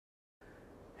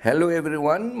Hello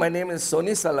everyone, my name is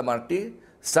Sony Salamarti,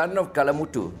 son of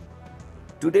Kalamutu.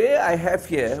 Today I have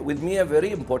here with me a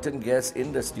very important guest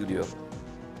in the studio.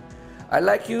 I'd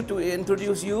like to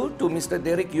introduce you to Mr.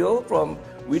 Derek Yeo from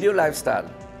Video Lifestyle.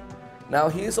 Now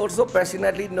he is also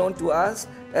passionately known to us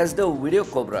as the Video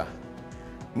Cobra.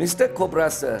 Mr. Cobra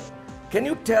sir, can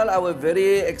you tell our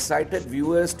very excited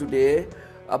viewers today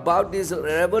about this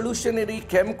revolutionary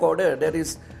camcorder that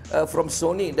is from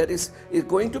Sony that is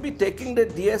going to be taking the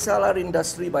DSLR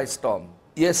industry by storm?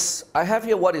 Yes, I have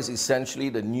here what is essentially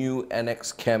the new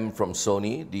NXCAM from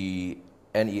Sony, the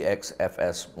NEX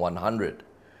Fs100.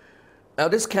 Now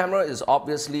this camera is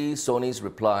obviously Sony's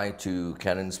reply to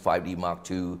Canon's 5D Mark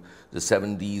II, the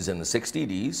 7Ds and the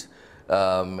 60Ds,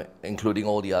 including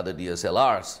all the other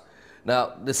DSLRs.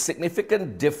 Now the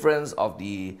significant difference of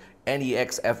the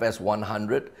NEX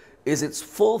Fs100 is its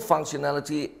full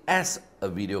functionality as a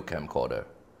video camcorder,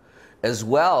 as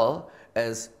well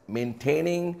as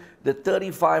maintaining the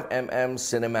 35mm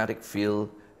cinematic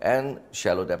field and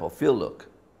shallow depth of field look.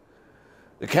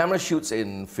 The camera shoots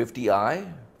in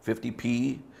 50i,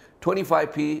 50p,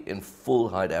 25p in full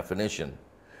high definition,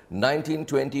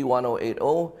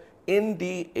 1920-1080 in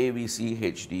the AVC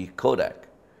HD codec.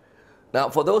 Now,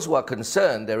 for those who are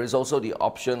concerned, there is also the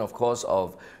option, of course,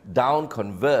 of down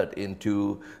convert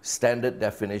into standard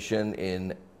definition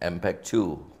in MPEG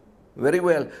 2. Very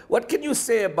well. What can you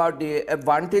say about the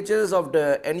advantages of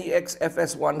the NEX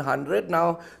Fs100?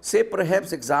 Now, say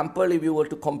perhaps example if you were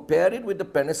to compare it with the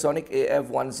Panasonic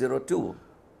AF102.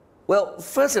 Well,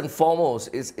 first and foremost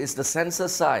is the sensor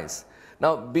size.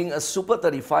 Now, being a Super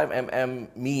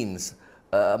 35mm means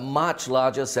a much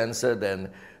larger sensor than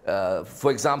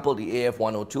for example, the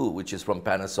AF102, which is from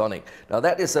Panasonic. Now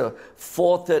that is a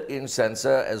 4/3 inch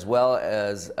sensor, as well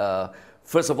as,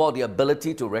 first of all, the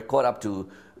ability to record up to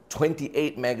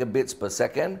 28 megabits per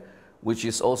second, which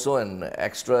is also an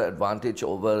extra advantage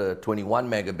over 21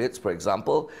 megabits, for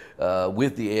example,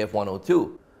 with the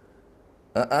AF102.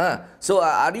 So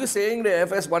are you saying the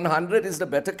Fs100 is the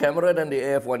better camera than the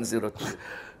AF102?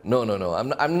 No.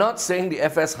 I'm not saying the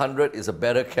Fs100 is a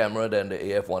better camera than the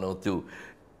AF102.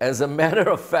 As a matter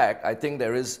of fact, I think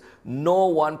there is no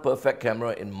one perfect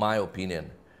camera in my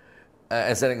opinion.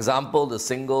 As an example, the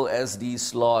single SD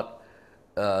slot,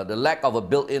 the lack of a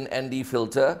built-in ND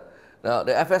filter. Now,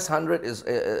 the Fs100 is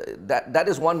that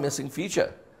is one missing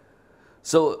feature.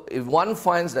 So if one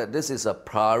finds that this is a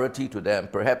priority to them,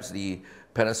 perhaps the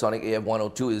Panasonic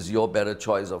AF102 is your better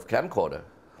choice of camcorder.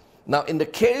 Now, in the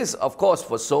case, of course,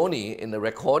 for Sony, in the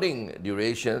recording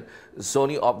duration,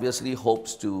 Sony obviously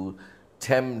hopes to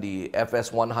tempt the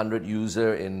Fs100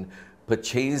 user in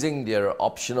purchasing their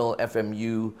optional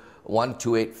FMU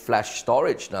 128 flash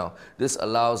storage. Now, this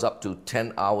allows up to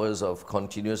 10 hours of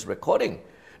continuous recording.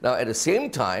 Now, at the same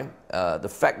time, the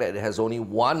fact that it has only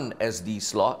one SD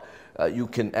slot, you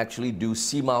can actually do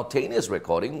simultaneous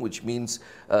recording, which means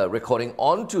recording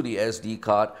onto the SD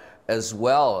card as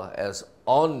well as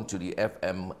onto the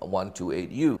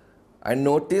FM128U. I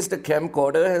noticed the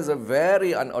camcorder has a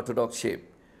very unorthodox shape.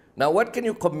 Now, what can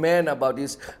you comment about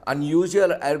this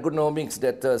unusual ergonomics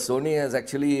that Sony has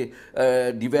actually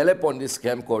developed on this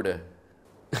camcorder?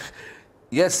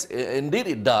 Yes, indeed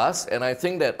it does, and I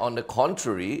think that on the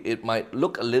contrary, it might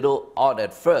look a little odd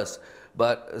at first,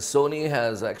 but Sony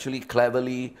has actually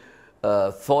cleverly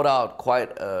thought out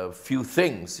quite a few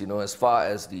things, you know, as far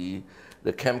as the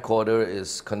camcorder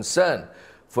is concerned.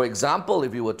 For example,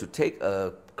 if you were to take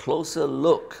a closer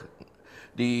look,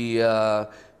 the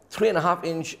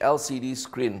 3.5-inch LCD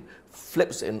screen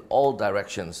flips in all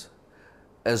directions,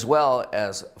 as well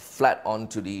as flat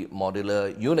onto the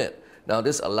modular unit. Now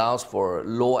this allows for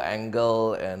low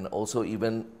angle and also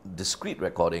even discrete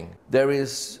recording. There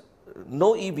is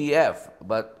no EVF,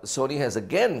 but Sony has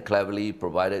again cleverly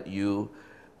provided you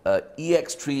a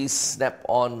EX3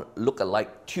 snap-on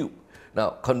look-alike tube.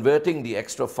 Now converting the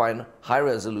extra fine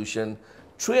high-resolution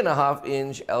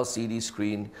 3.5-inch LCD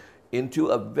screen into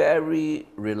a very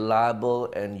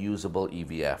reliable and usable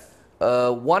EVF.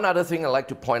 One other thing I'd like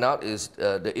to point out is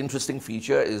the interesting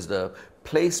feature is the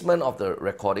placement of the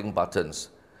recording buttons.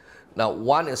 Now,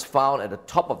 one is found at the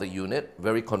top of the unit,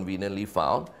 very conveniently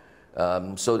found.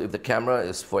 So if the camera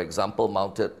is, for example,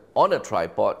 mounted on a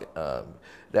tripod,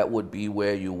 that would be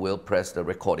where you will press the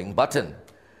recording button.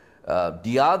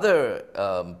 The other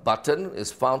button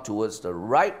is found towards the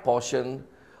right portion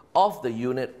of the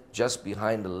unit, just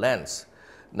behind the lens.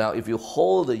 Now, if you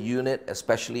hold the unit,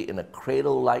 especially in a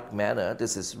cradle-like manner,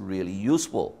 this is really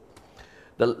useful.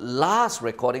 The last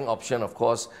recording option, of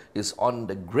course, is on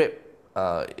the grip.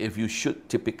 If you shoot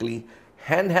typically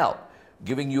handheld,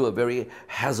 giving you a very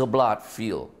Hasselblad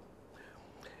feel.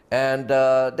 And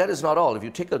that is not all. If you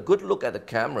take a good look at the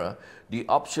camera, the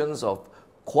options of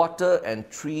 1/4 and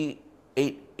 3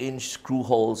 8-inch screw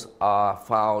holes are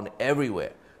found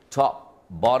everywhere, top,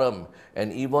 bottom,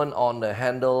 and even on the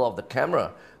handle of the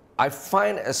camera. I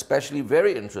find especially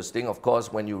very interesting, of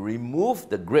course, when you remove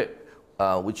the grip,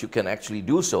 which you can actually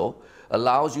do so,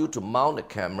 allows you to mount the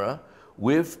camera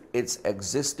with its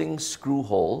existing screw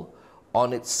hole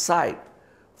on its side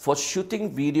for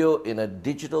shooting video in a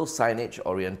digital signage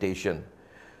orientation.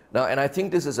 Now, and I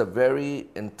think this is a very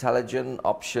intelligent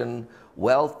option,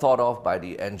 well thought of by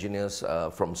the engineers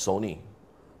from Sony.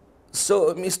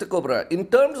 So, Mr. Cobra, in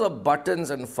terms of buttons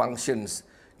and functions,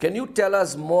 can you tell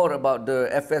us more about the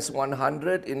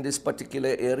FS100 in this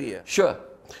particular area? Sure.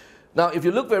 Now, if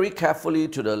you look very carefully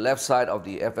to the left side of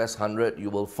the FS100, you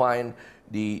will find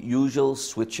the usual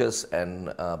switches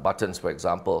and buttons, for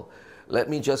example. Let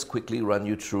me just quickly run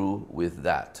you through with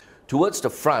that. Towards the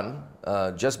front,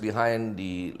 just behind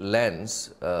the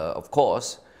lens, of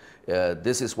course,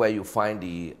 this is where you find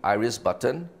the iris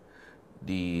button,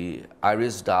 the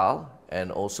iris dial,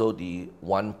 and also the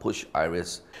one push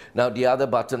iris. Now, the other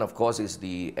button, of course, is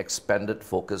the expanded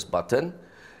focus button.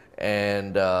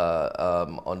 And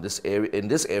in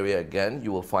this area again,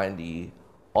 you will find the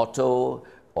auto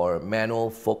or manual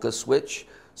focus switch.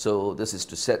 So this is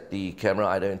to set the camera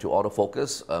either into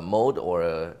autofocus mode or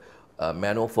a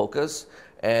manual focus.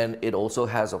 And it also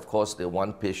has, of course, the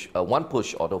one push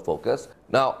autofocus.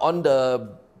 Now, on the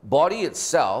body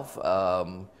itself,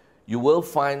 you will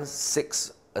find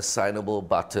 6 assignable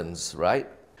buttons, right?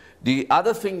 The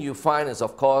other thing you find is,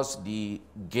 of course, the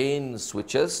gain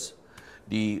switches,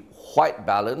 the white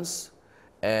balance,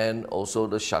 and also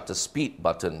the shutter speed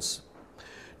buttons.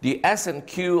 The S and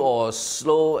Q, or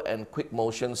slow and quick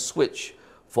motion switch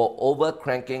for over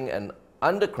cranking and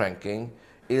under cranking,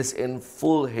 is in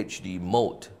full HD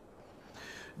mode.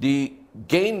 The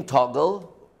gain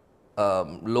toggle,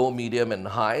 low, medium, and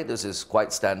high, this is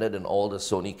quite standard in all the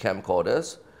Sony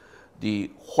camcorders.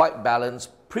 The white balance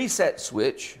preset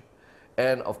switch,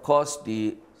 and of course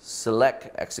the select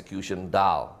execution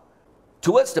dial.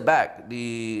 Towards the back,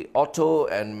 the auto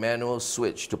and manual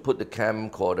switch to put the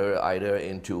camcorder either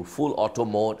into full auto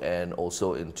mode and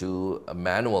also into a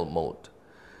manual mode.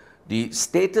 The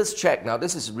status check, now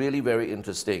this is really very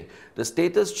interesting. The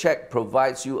status check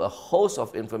provides you a host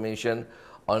of information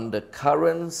on the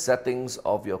current settings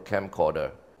of your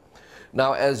camcorder.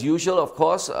 Now, as usual, of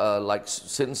course, like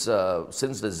since the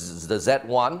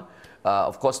Z1,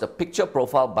 of course, the picture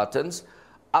profile buttons,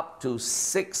 up to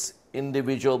 6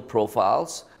 individual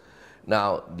profiles.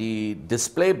 Now, the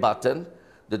display button,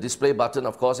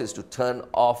 of course, is to turn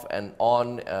off and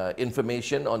on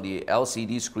information on the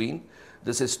LCD screen.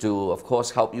 This is to, of course,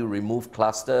 help you remove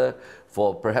cluster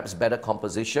for perhaps better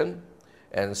composition,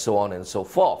 and so on and so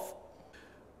forth.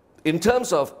 In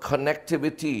terms of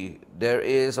connectivity, there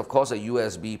is, of course, a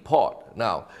USB port.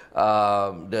 Now,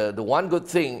 the one good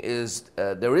thing is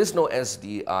there is no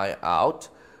SDI out,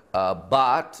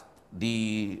 but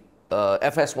the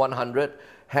FS100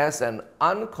 has an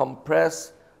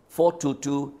uncompressed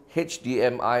 422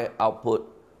 HDMI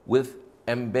output with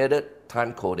embedded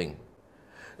timecoding.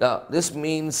 Now, this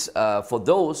means for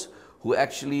those who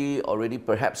actually already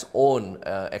perhaps own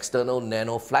external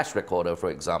nano flash recorder, for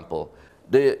example,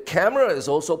 the camera is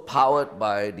also powered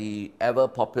by the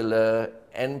ever-popular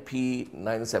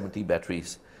NP970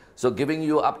 batteries, so giving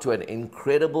you up to an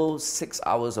incredible 6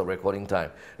 hours of recording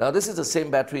time. Now, this is the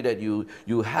same battery that you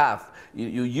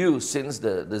use since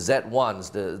the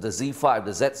Z1s, the Z5,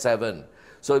 the Z7.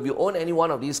 So if you own any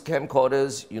one of these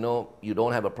camcorders, you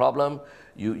don't have a problem.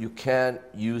 You can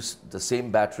use the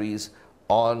same batteries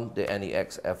on the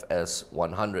NEX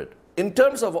FS100. In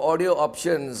terms of audio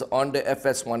options on the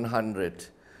FS100,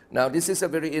 now this is a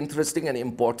very interesting and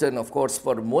important, of course,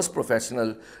 for most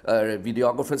professional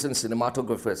videographers and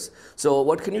cinematographers. So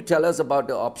what can you tell us about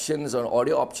the options or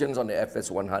audio options on the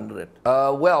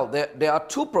FS100? Well, there are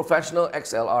 2 professional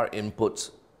XLR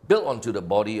inputs built onto the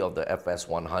body of the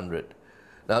FS100.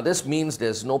 Now this means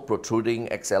there's no protruding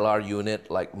XLR unit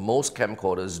like most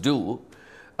camcorders do.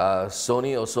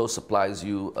 Sony also supplies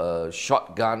you a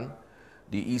shotgun,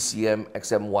 the ECM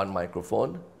XM1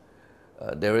 microphone.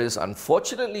 There is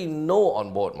unfortunately no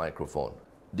onboard microphone.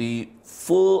 The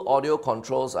full audio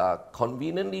controls are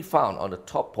conveniently found on the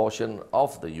top portion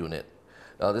of the unit.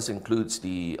 Now this includes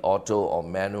the auto or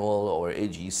manual or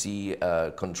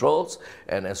AGC controls,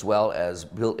 and as well as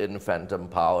built-in phantom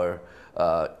power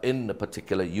in the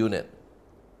particular unit.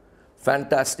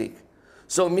 Fantastic.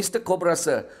 So Mr. Cobra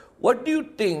sir, what do you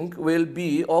think will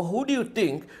be, or who do you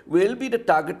think will be the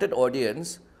targeted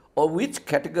audience or which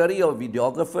category of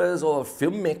videographers or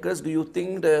filmmakers do you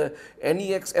think the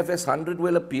NEX FS100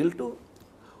 will appeal to?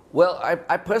 Well,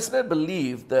 I personally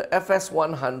believe the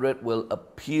FS100 will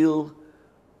appeal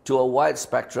to a wide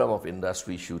spectrum of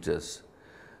industry shooters.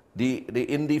 The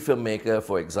indie filmmaker,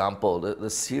 for example, the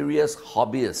serious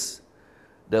hobbyist,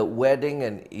 the wedding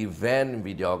and event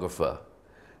videographer,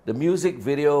 the music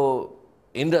video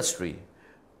industry,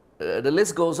 the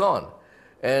list goes on.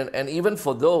 And even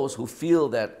for those who feel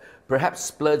that perhaps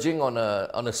splurging on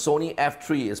a Sony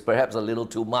F3 is perhaps a little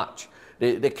too much,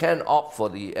 they can opt for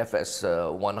the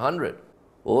FS100.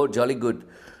 Oh, jolly good.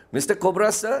 Mr.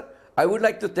 Cobra, sir, I would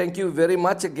like to thank you very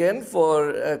much again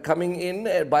for coming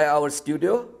in by our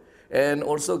studio and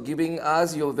also giving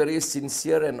us your very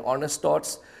sincere and honest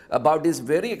thoughts about this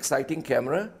very exciting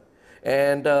camera.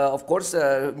 And of course,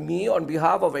 me on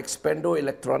behalf of Expandore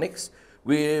Electronics,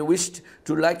 we wish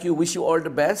you all the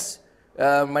best.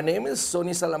 My name is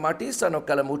Soni Salamati, son of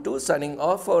Kalamutu, signing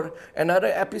off for another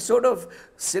episode of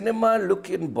Cinema Look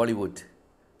in Bollywood.